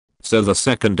So the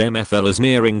second MFL is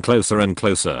nearing closer and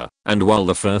closer, and while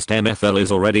the first MFL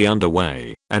is already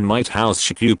underway, and might house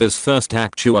Shikupa's first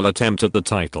actual attempt at the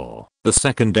title, the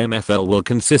second MFL will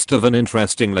consist of an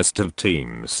interesting list of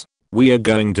teams. We are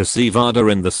going to see Vada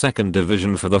in the second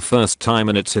division for the first time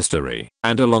in its history,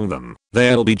 and along them,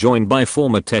 they'll be joined by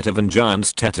former Tetovan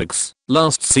Giants Teteks,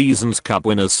 last season's cup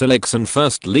winners Silix and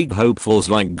first league hopefuls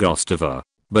like Gostava.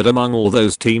 But among all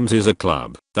those teams is a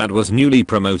club that was newly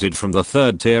promoted from the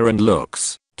third tier and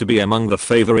looks to be among the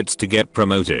favorites to get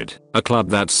promoted. A club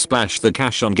that splashed the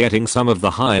cash on getting some of the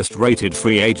highest rated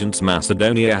free agents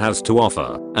Macedonia has to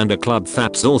offer, and a club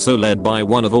that's also led by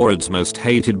one of Ohrid's most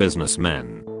hated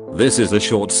businessmen. This is the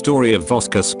short story of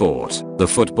Voska Sport, the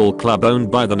football club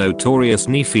owned by the notorious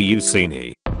Nefi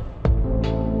Usini.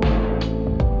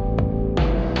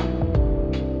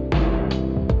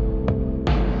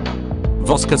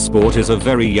 Voska Sport is a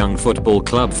very young football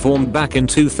club formed back in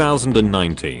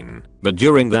 2019, but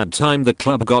during that time the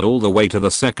club got all the way to the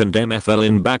second MFL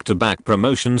in back-to-back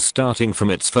promotions starting from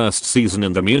its first season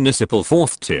in the municipal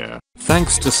 4th tier,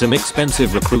 thanks to some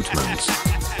expensive recruitment.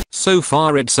 So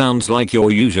far it sounds like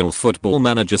your usual football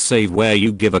manager save where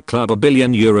you give a club €1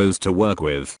 billion to work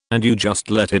with, and you just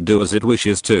let it do as it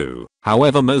wishes to.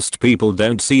 However, most people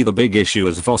don't see the big issue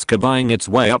as Voska buying its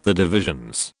way up the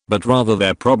divisions, but rather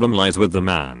their problem lies with the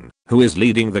man who is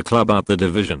leading the club up the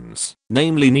divisions,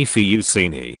 namely Nefi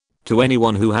Usini. To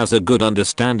anyone who has a good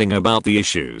understanding about the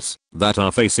issues that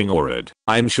are facing Ohrid,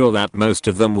 I'm sure that most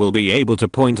of them will be able to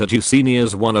point at Usini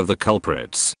as one of the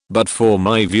culprits, but for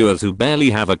my viewers who barely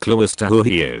have a clue as to who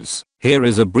he is, here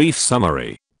is a brief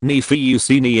summary. Nefi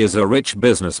Usini is a rich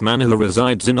businessman who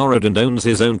resides in Ohrid and owns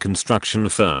his own construction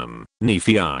firm,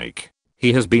 Nefi aeightBee.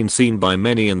 He has been seen by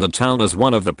many in the town as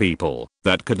one of the people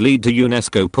that could lead to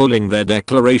UNESCO pulling their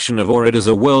declaration of Ohrid as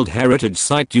a World Heritage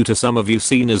Site due to some of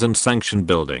Usini's unsanctioned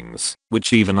buildings,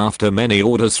 which even after many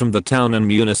orders from the town and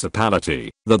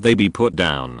municipality that they be put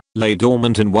down, lay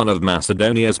dormant in one of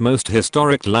Macedonia's most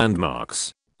historic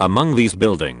landmarks. Among these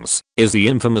buildings is the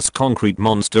infamous concrete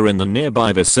monster in the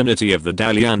nearby vicinity of the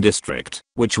Dalian district,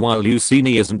 which while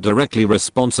Usini isn't directly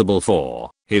responsible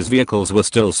for, his vehicles were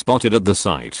still spotted at the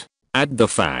site. Add the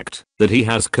fact that he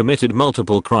has committed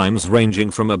multiple crimes ranging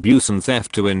from abuse and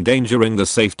theft to endangering the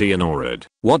safety in Ohrid.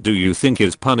 What do you think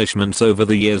his punishments over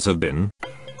the years have been?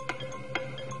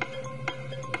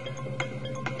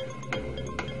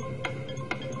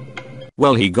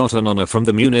 Well, he got an honor from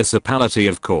the municipality,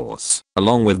 of course,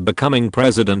 along with becoming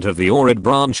president of the Ohrid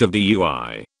branch of the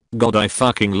UI. God, I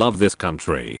fucking love this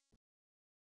country.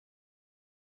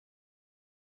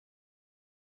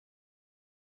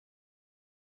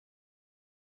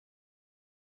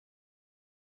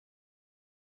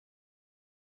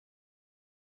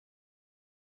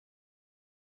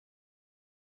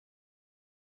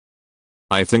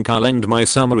 I think I'll end my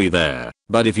summary there,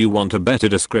 but if you want a better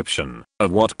description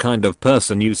of what kind of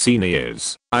person Usini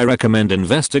is, I recommend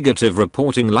Investigative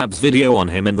Reporting Lab's video on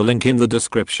him in the link in the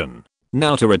description.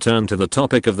 Now to return to the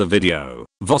topic of the video,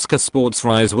 Voska Sport's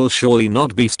rise will surely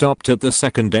not be stopped at the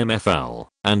second MFL,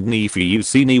 and Nefi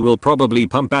Usini will probably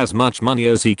pump as much money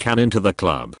as he can into the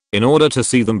club in order to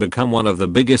see them become one of the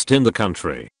biggest in the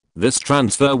country. This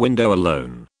transfer window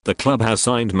alone, the club has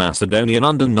signed Macedonian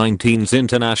under-19s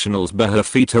internationals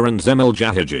Bahafita and Zemel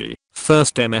Jahigi,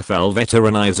 first MFL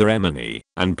veteran Iza Emini,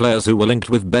 and players who were linked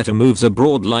with better moves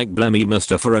abroad like Blemi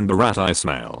Mustafa and Barat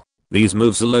Ismail. These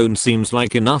moves alone seems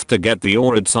like enough to get the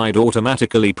Ohrid side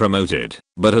automatically promoted,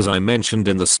 but as I mentioned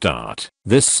in the start,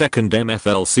 this second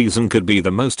MFL season could be the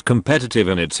most competitive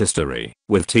in its history,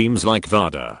 with teams like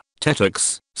Vada,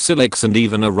 Teteks, Silix and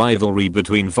even a rivalry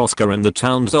between Voska and the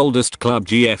town's oldest club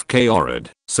GFK Ohrid,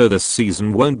 so this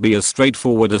season won't be as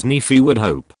straightforward as Nefi would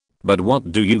hope. But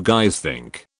what do you guys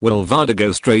think? Will Vada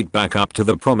go straight back up to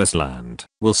the promised land?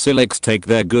 Will Silix take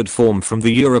their good form from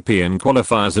the European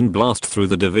qualifiers and blast through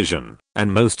the division?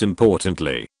 And most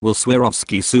importantly, will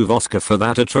Swarovski sue Voska for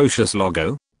that atrocious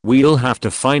logo? We'll have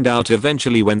to find out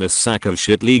eventually when this sack of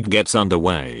shit league gets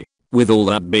underway. With all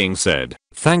that being said,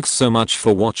 thanks so much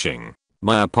for watching.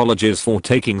 My apologies for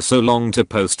taking so long to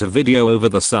post a video over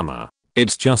the summer.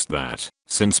 It's just that,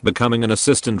 since becoming an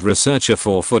assistant researcher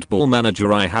for Football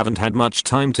Manager, I haven't had much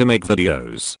time to make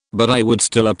videos, but I would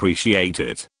still appreciate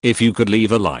it if you could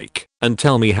leave a like and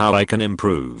tell me how I can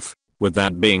improve. With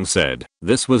that being said,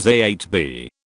 this was aeightBee.